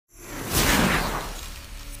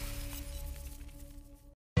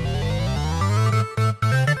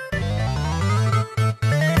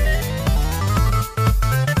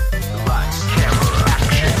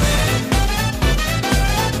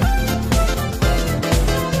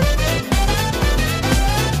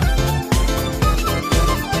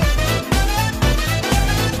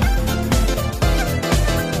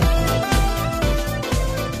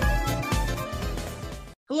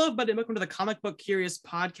everybody, and welcome to the Comic Book Curious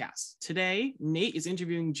podcast. Today, Nate is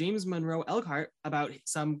interviewing James Monroe Iglehart about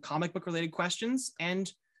some comic book related questions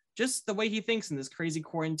and just the way he thinks in this crazy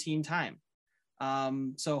quarantine time.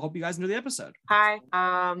 So hope you guys enjoy the episode. Hi,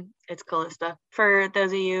 it's Callista. For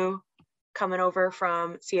those of you coming over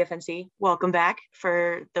from CFNC, welcome back.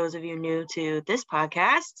 For those of you new to this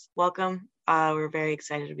podcast, welcome. We're very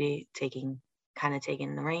excited to be taking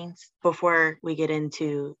the reins. Before we get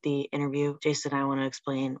into the interview, Jason and I want to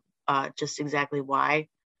explain just exactly why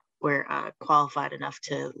we're qualified enough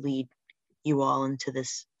to lead you all into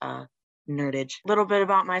this nerdage. A little bit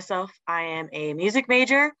about myself. I am a music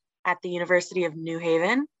major at the University of New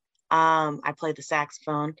Haven. I play the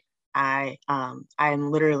saxophone. I am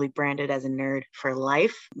literally branded as a nerd for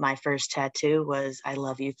life. My first tattoo was I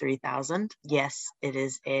Love You 3000. Yes, it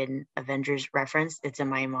is an Avengers reference. It's in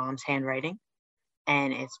my mom's handwriting.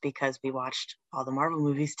 And it's because we watched all the Marvel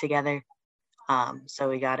movies together. So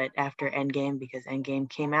we got it after Endgame because Endgame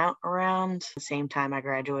came out around the same time I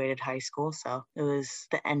graduated high school. So it was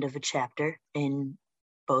the end of a chapter in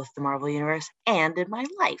both the Marvel universe and in my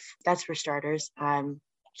life. That's for starters. I'm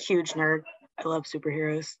a huge nerd. I love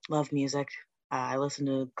superheroes, love music. I listen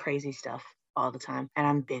to crazy stuff all the time.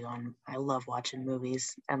 And I love watching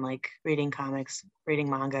movies and like reading comics, reading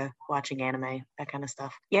manga, watching anime, that kind of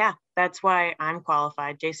stuff. Yeah, that's why I'm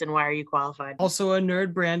qualified. Jason, why are you qualified? Also a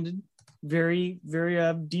nerd branded, very,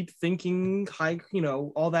 very deep thinking, high,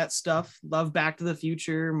 all that stuff. Love Back to the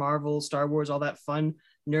Future, Marvel, Star Wars, all that fun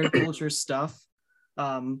nerd culture stuff.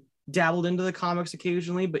 Dabbled into the comics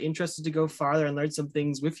occasionally, but interested to go farther and learn some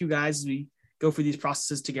things with you guys as we go through these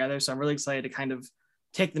processes together. So I'm really excited to kind of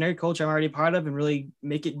take the nerd culture I'm already part of and really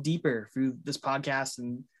make it deeper through this podcast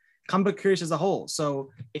and Comic Book Curious as a whole.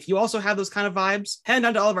 So if you also have those kind of vibes, head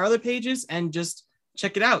down to all of our other pages and just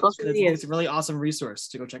check it out. It's a really awesome resource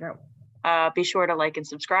to go check out. Be sure to like and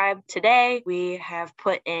subscribe. Today, we have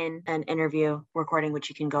put in an interview recording, which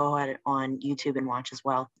you can go ahead on YouTube and watch as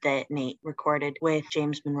well, that Nate recorded with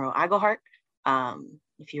James Monroe Iglehart.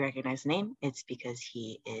 If you recognize the name, it's because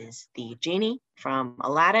he is the Genie from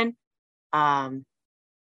Aladdin,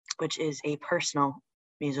 which is a personal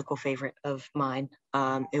musical favorite of mine.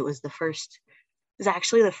 It was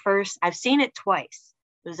actually the first, I've seen it twice.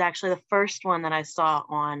 It was actually the first one that I saw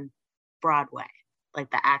on Broadway,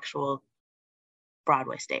 like the actual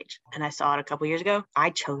Broadway stage. And I saw it a couple years ago.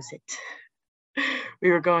 I chose it. We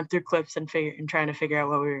were going through clips and trying to figure out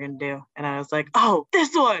what we were going to do. And I was like, oh,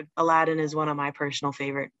 this one. Aladdin is one of my personal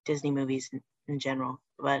favorite Disney movies in general,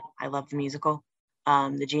 but I love the musical.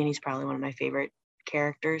 The Genie's probably one of my favorite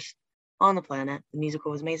characters on the planet. The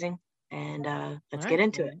musical was amazing. And let's get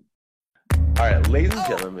into it. All right, ladies and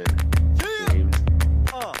gentlemen, James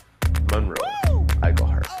Monroe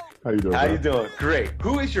Iglehart. How you doing? How you doing? Great.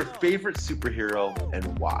 Who is your favorite superhero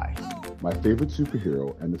and why? My favorite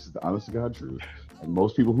superhero, and this is the honest to God truth, and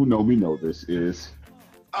most people who know me know this, is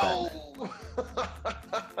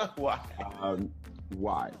Why?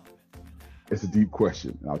 Why? It's a deep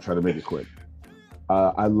question, and I'll try to make it quick.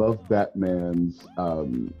 I love Batman's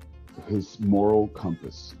his moral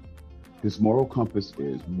compass. His moral compass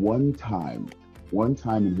is one time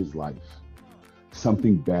in his life,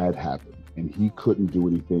 something bad happened and he couldn't do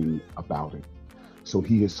anything about it. So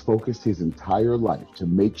he has focused his entire life to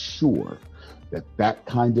make sure that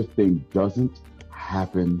kind of thing doesn't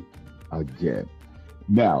happen again.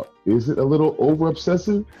 Now, is it a little over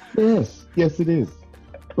obsessive? Yes, it is.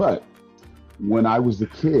 But when I was a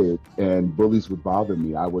kid and bullies would bother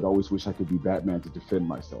me, I would always wish I could be Batman to defend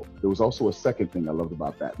myself. There was also a second thing I loved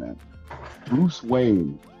about Batman. Bruce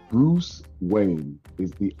Wayne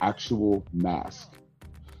is the actual mask.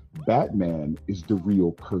 Batman is the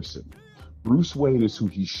real person. Bruce Wayne is who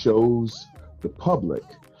he shows the public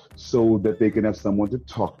so that they can have someone to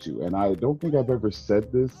talk to. And I don't think I've ever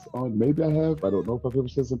said this on, maybe I have. I don't know if I've ever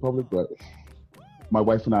said this in public, but my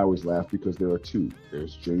wife and I always laugh because there are two.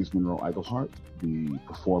 There's James Monroe Iglehart, the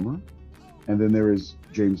performer, and then there is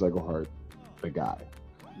James Iglehart, the guy.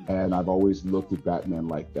 And I've always looked at Batman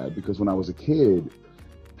like that because when I was a kid,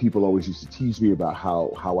 people always used to tease me about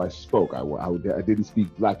how I spoke. I didn't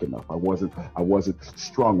speak black enough. I wasn't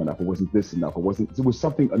strong enough. I wasn't this enough. It was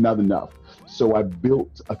something not enough. So I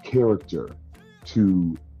built a character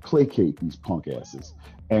to placate these punk asses.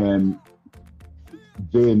 And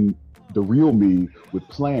then the real me would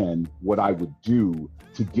plan what I would do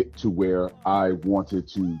to get to where I wanted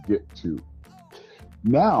to get to.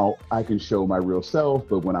 Now I can show my real self,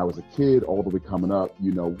 but when I was a kid, all the way coming up,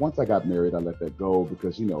 once I got married, I let that go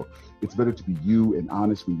because, it's better to be you and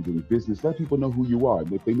honest when you're doing business. Let people know who you are.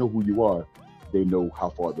 And if they know who you are, they know how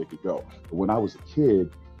far they could go. But when I was a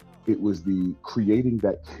kid, it was the creating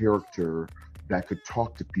that character that could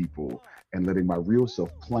talk to people and letting my real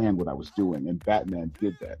self plan what I was doing. And Batman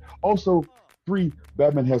did that. Also, 3,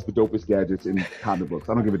 Batman has the dopest gadgets in comic books.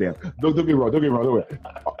 I don't give a damn. Don't get me wrong. Don't get me wrong. Don't get me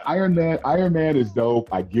wrong. Iron Man is dope.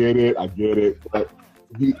 I get it. But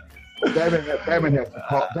Batman has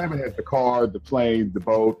the car, the plane, the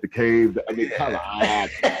boat, the cave. I mean, come on.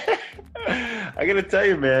 I gotta tell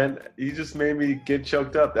you, man, you just made me get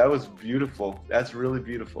choked up. That was beautiful. That's really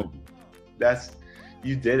beautiful.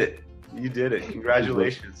 You did it. You did it.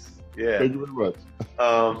 Congratulations. Yeah. Thank you very much.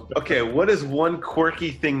 Okay, what is one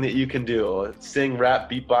quirky thing that you can do? Sing, rap,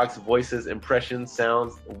 beatbox, voices, impressions,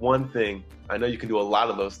 sounds. One thing. I know you can do a lot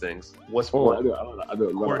of those things. What's one? I do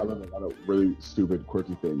a lot of really stupid,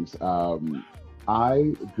 quirky things.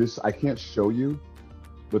 I can't show you,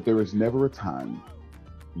 but there is never a time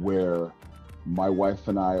where my wife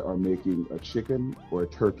and I are making a chicken or a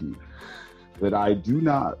turkey that I do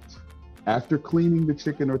not, after cleaning the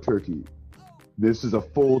chicken or turkey, this is a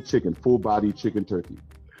full chicken, full body chicken turkey,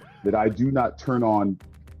 that I do not turn on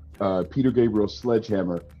Peter Gabriel's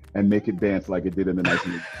Sledgehammer and make it dance like it did in the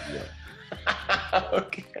 1980s video.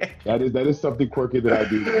 Okay. That is something quirky that I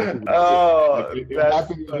do. It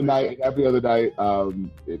happened the other night.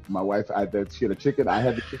 My wife, she had a chicken. I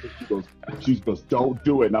had the chicken. She goes, don't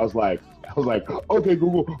do it. And I was like, okay,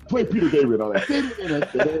 Google, play Peter Gabriel. And I'm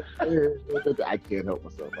like, I can't help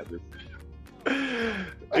myself.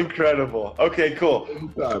 Incredible. Okay, cool.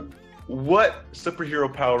 What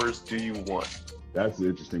superhero powers do you want? That's an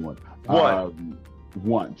interesting one.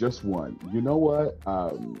 Just one. You know what?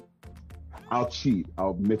 I'll cheat.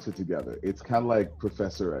 I'll mix it together. It's kind of like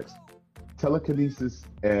Professor X. Telekinesis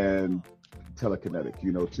and telekinetic,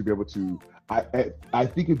 to be able to, I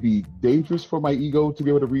think it'd be dangerous for my ego to be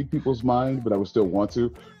able to read people's mind, but I would still want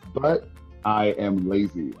to. But I am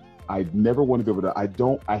lazy. I never want to be able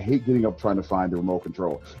to, I hate getting up trying to find the remote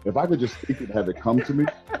control. If I could just think and have it come to me,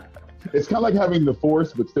 it's kind of like having the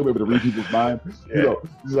force, but still be able to read people's mind. Yeah.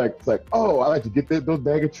 It's like, oh, I like to get those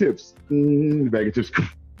bag of chips. Bag of chips.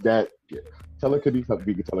 Telekinesis,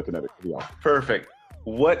 being telekinetic. Yeah. Perfect.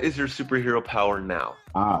 What is your superhero power now?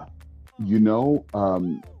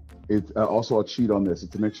 It's also, I'll cheat on this.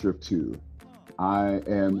 It's a mixture of 2. I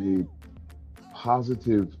am a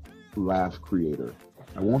positive laugh creator.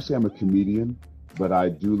 I won't say I'm a comedian, but I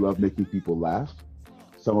do love making people laugh.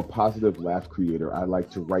 So I'm a positive laugh creator. I like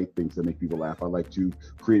to write things that make people laugh. I like to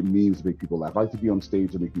create memes to make people laugh. I like to be on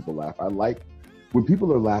stage to make people laugh. I like when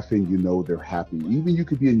people are laughing, they're happy. Even you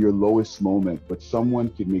could be in your lowest moment, but someone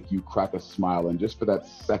can make you crack a smile. And just for that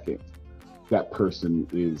second, that person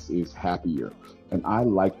is happier. And I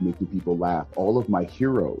like making people laugh. All of my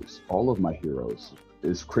heroes,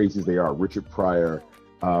 as crazy as they are, Richard Pryor,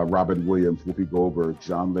 Robin Williams, Whoopi Goldberg,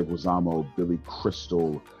 John Leguizamo, Billy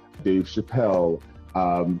Crystal, Dave Chappelle,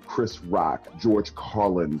 Chris Rock, George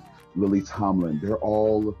Carlin, Lily Tomlin. They're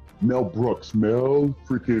all Mel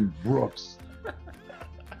freaking Brooks.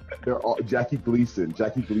 They're all Jackie Gleason.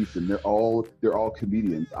 They're all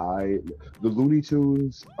comedians. The Looney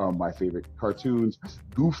Tunes are my favorite cartoons.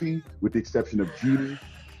 Goofy, with the exception of Genie,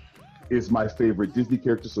 is my favorite Disney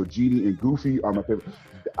character. So Genie and Goofy are my favorite.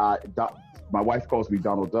 My wife calls me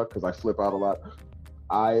Donald Duck because I flip out a lot.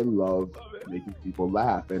 I love making people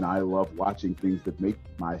laugh, and I love watching things that make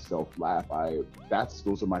myself laugh.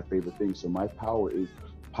 Those are my favorite things. So my power is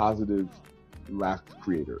positive laugh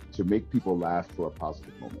creator, to make people laugh for a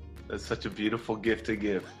positive moment. That's such a beautiful gift to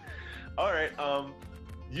give. All right,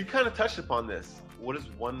 you kind of touched upon this. What is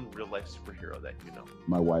one real life superhero that you know?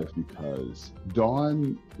 My wife, because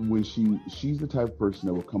Dawn, when she's the type of person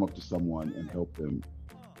that will come up to someone and help them,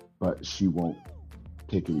 but she won't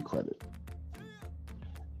take any credit.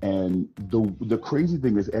 And the crazy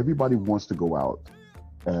thing is, everybody wants to go out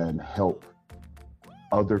and help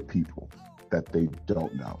other people that they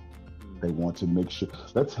don't know. They want to make sure,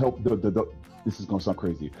 let's help this is gonna sound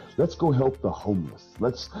crazy. Let's go help the homeless.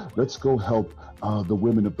 Let's go help the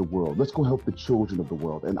women of the world. Let's go help the children of the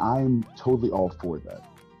world. And I'm totally all for that.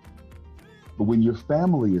 But when your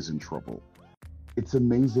family is in trouble, it's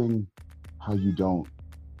amazing how you don't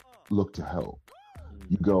look to help.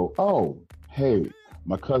 You go, oh, hey,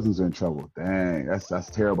 my cousins are in trouble. Dang, that's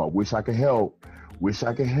terrible. I wish I could help.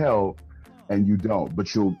 And you don't,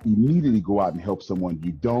 but you'll immediately go out and help someone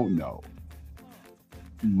you don't know.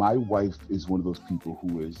 My wife is one of those people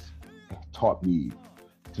who has taught me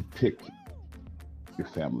to pick your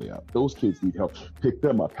family up. Those kids need help. Pick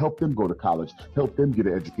them up. Help them go to college. Help them get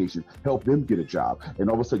an education. Help them get a job. And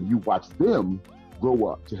all of a sudden, you watch them grow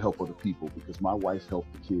up to help other people, because my wife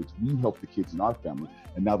helped the kids. We helped the kids in our family.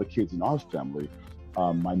 And now the kids in our family,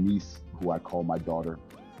 my niece, who I call my daughter,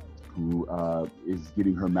 who is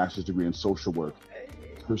getting her master's degree in social work.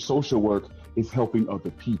 Her social work is helping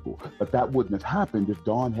other people. But that wouldn't have happened if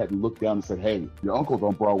Dawn hadn't looked down and said, hey, your uncle's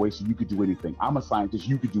on Broadway, so you could do anything. I'm a scientist,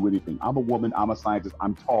 you could do anything. I'm a woman, I'm a scientist,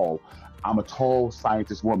 I'm tall. I'm a tall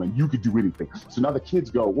scientist woman, you could do anything. So now the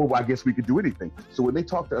kids go, well, I guess we could do anything. So when they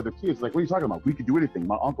talk to other kids, like, what are you talking about? We could do anything.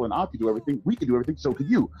 My uncle and aunt could do everything. We could do everything, so could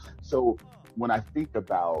you. So when I think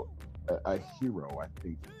about a hero, I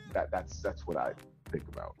think that's what I think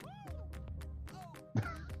about.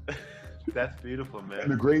 That's beautiful, man.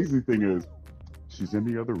 And the crazy thing is, she's in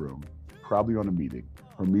the other room, probably on a meeting.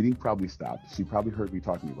 Her meeting probably stopped. She probably heard me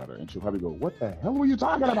talking about her, and she'll probably go, what the hell were you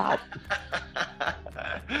talking about?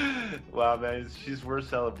 Wow, man, she's worth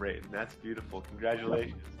celebrating. That's beautiful.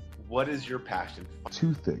 Congratulations. What is your passion?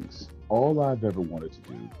 Two things. All I've ever wanted to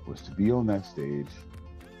do was to be on that stage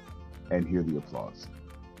and hear the applause.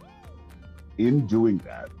 In doing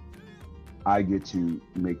that, I get to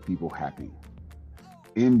make people happy.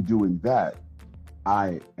 In doing that,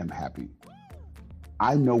 I am happy.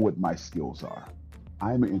 I know what my skills are.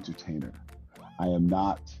 I'm an entertainer. I am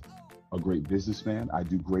not a great businessman. I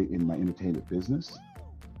do great in my entertainment business,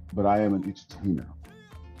 but I am an entertainer.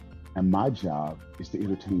 And my job is to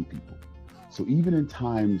entertain people. So even in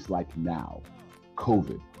times like now,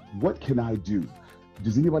 COVID, what can I do?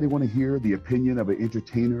 Does anybody want to hear the opinion of an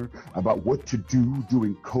entertainer about what to do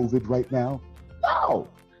during COVID right now? No,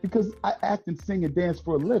 because I act and sing and dance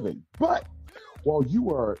for a living. But while you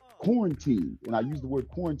are quarantined, and I use the word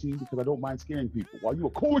quarantine because I don't mind scaring people, while you are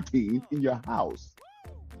quarantined in your house,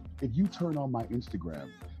 if you turn on my Instagram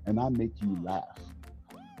and I make you laugh,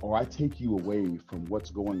 or I take you away from what's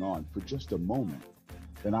going on for just a moment,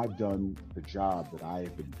 then I've done the job that I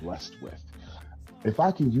have been blessed with. If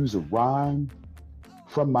I can use a rhyme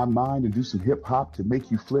from my mind and do some hip hop to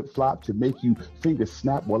make you flip flop, to make you finger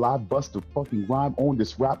snap while I bust a fucking rhyme on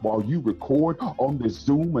this rap while you record on this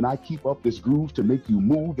Zoom and I keep up this groove to make you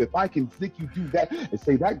move. If I can think you do that and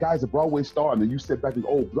say that guy's a Broadway star and then you sit back and go,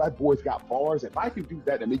 oh, Black Boy's got bars. If I can do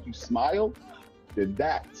that and make you smile, then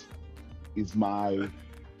that is my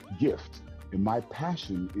gift. And my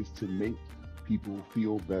passion is to make people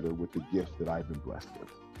feel better with the gift that I've been blessed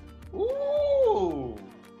with. Ooh,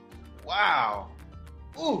 wow.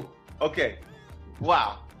 Ooh, okay.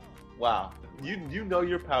 Wow. You know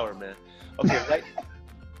your power, man. Okay,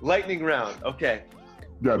 lightning round. Okay.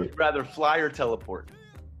 Got Would you rather fly or teleport?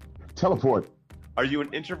 Teleport. Are you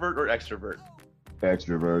an introvert or extrovert?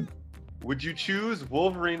 Extrovert. Would you choose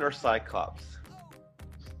Wolverine or Cyclops?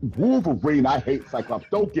 Wolverine, I hate Cyclops.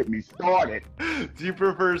 Don't get me started. Do you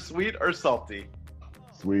prefer sweet or salty?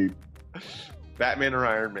 Sweet. Batman or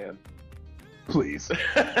Iron Man? Please.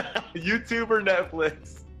 YouTube or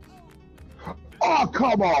Netflix? Oh,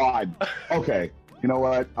 come on. Okay. You know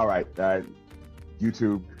what? All right.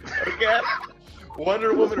 YouTube. Okay.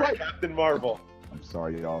 Wonder Woman or Captain Marvel? I'm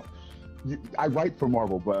sorry, y'all. I write for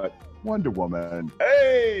Marvel, but Wonder Woman.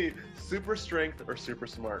 Hey! Super strength or super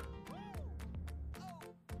smart?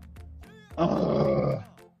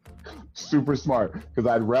 Super smart, because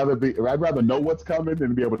I'd rather know what's coming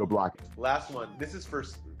than be able to block it. Last one. This is for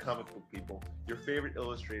comic book people. Your favorite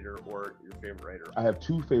illustrator or your favorite writer? I have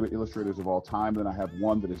two favorite illustrators of all time, and I have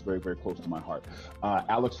one that is very, very close to my heart.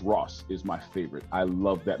 Alex Ross is my favorite. I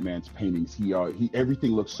love that man's paintings. He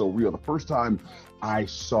everything looks so real. The first time I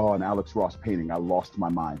saw an Alex Ross painting, I lost my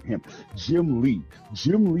mind. Him. Jim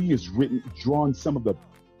Lee has drawn some of the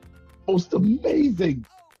most amazing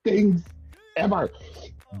things ever.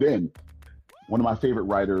 Then one of my favorite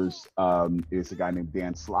writers is a guy named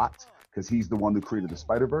Dan Slott, because he's the one who created the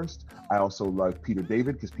Spider-Verse. I also love Peter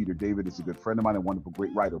David, because Peter David is a good friend of mine and a wonderful,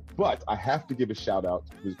 great writer. But I have to give a shout out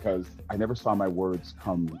because I never saw my words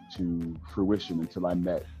come to fruition until I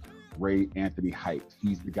met Ray Anthony Height.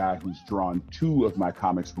 He's the guy who's drawn two of my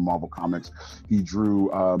comics for Marvel Comics. He drew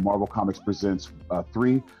Marvel Comics Presents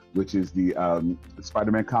 3, which is the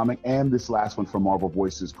Spider-Man comic, and this last one from Marvel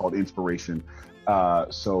Voices called Inspiration.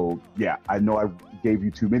 So yeah, I know I gave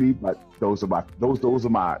you too many, but that's my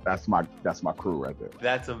crew right there.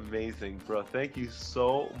 That's amazing, bro. Thank you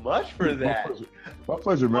so much for that. My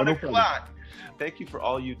pleasure, man. No pleasure. Thank you for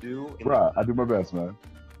all you do. Bruh, I do my best, man.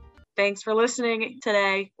 Thanks for listening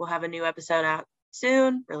today. We'll have a new episode out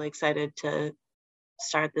soon. Really excited to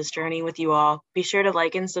start this journey with you all. Be sure to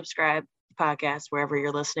like and subscribe to the podcast wherever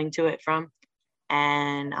you're listening to it from.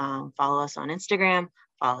 And follow us on Instagram,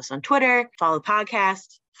 follow us on Twitter, follow the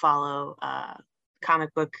podcast, follow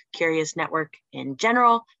Comic Book Curious Network in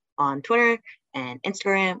general on Twitter and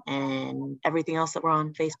Instagram and everything else that we're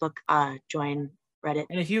on Facebook. Join Reddit.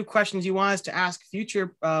 And if you have questions you want us to ask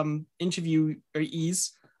future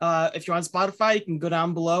interviewees, If you're on Spotify, you can go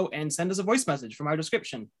down below and send us a voice message from our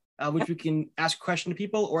description, which we can ask a question to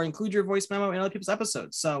people or include your voice memo in other people's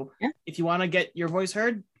episodes. So if you want to get your voice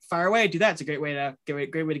heard, fire away. Do that. It's a great way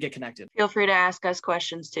to get connected. Feel free to ask us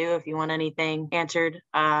questions too if you want anything answered.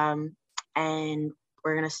 And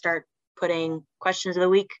we're gonna start putting questions of the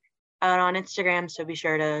week out on Instagram. So be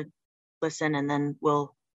sure to listen, and then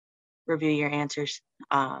we'll review your answers.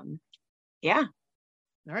 Yeah.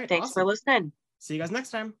 All right. Thanks for listening. See you guys next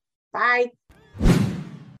time. Bye.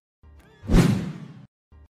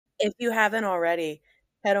 If you haven't already,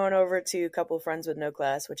 head on over to Couple Friends with No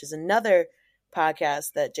Class, which is another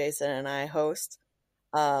podcast that Jason and I host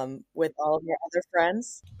with all of your other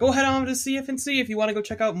friends. Go head on to CFNC if you want to go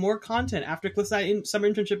check out more content after Cliffside summer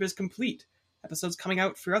internship is complete. Episodes coming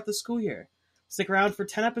out throughout the school year. Stick around for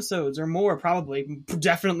 10 episodes or more, probably.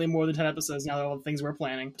 Definitely more than 10 episodes now, all the things we're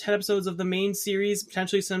planning. 10 episodes of the main series,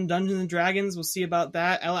 potentially some Dungeons and Dragons. We'll see about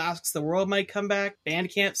that. Ella Asks the World might come back.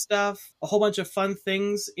 Bandcamp stuff. A whole bunch of fun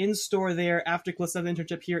things in store there after Cliffside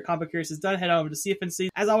internship here at Comic Curious is done. Head over to CFNC.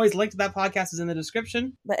 As always, link to that podcast is in the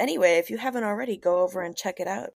description. But anyway, if you haven't already, go over and check it out.